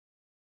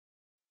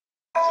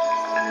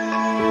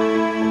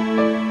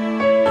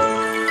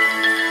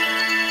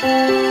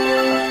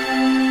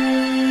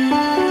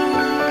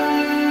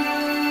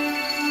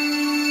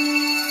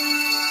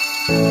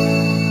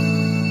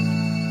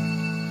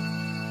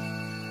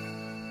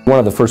One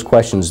of the first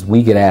questions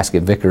we get asked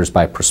at Vickers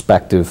by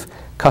prospective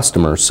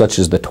customers, such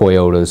as the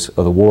Toyotas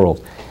of the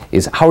world,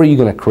 is how are you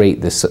going to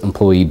create this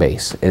employee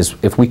base?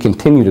 If we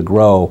continue to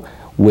grow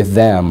with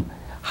them,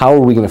 how are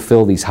we going to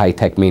fill these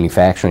high-tech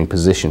manufacturing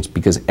positions?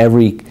 Because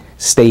every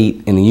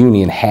state in the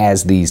union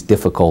has these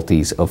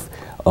difficulties of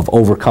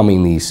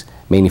overcoming these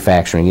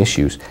manufacturing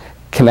issues.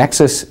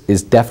 Kinexus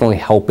is definitely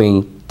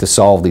helping to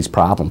solve these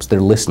problems.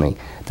 They're listening.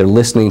 They're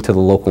listening to the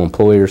local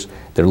employers.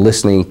 They're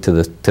listening to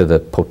the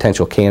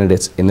potential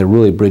candidates, and they're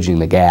really bridging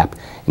the gap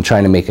and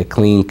trying to make a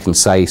clean,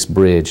 concise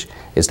bridge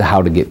as to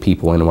how to get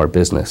people into our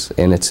business.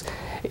 And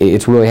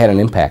it's really had an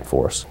impact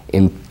for us.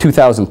 In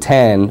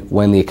 2010,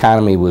 when the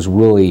economy was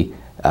really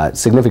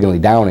significantly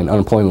down and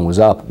unemployment was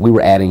up, we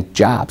were adding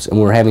jobs, and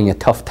we were having a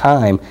tough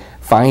time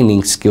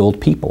finding skilled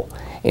people.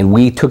 And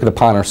we took it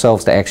upon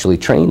ourselves to actually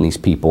train these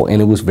people,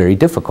 and it was very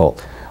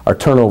difficult. Our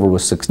turnover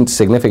was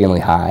significantly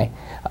high.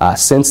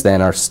 Since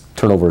then, our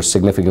turnover has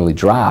significantly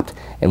dropped,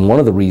 and one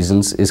of the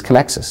reasons is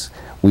Kinexus.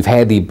 We've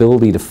had the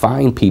ability to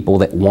find people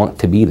that want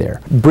to be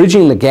there.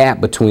 Bridging the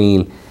gap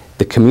between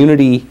the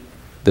community,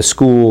 the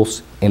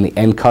schools, and the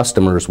end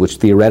customers, which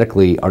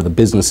theoretically are the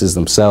businesses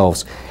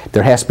themselves,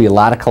 there has to be a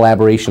lot of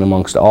collaboration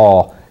amongst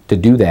all to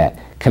do that.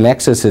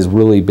 Kinexus has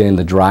really been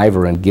the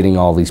driver in getting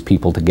all these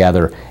people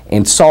together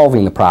and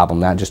solving the problem,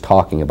 not just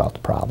talking about the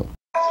problem.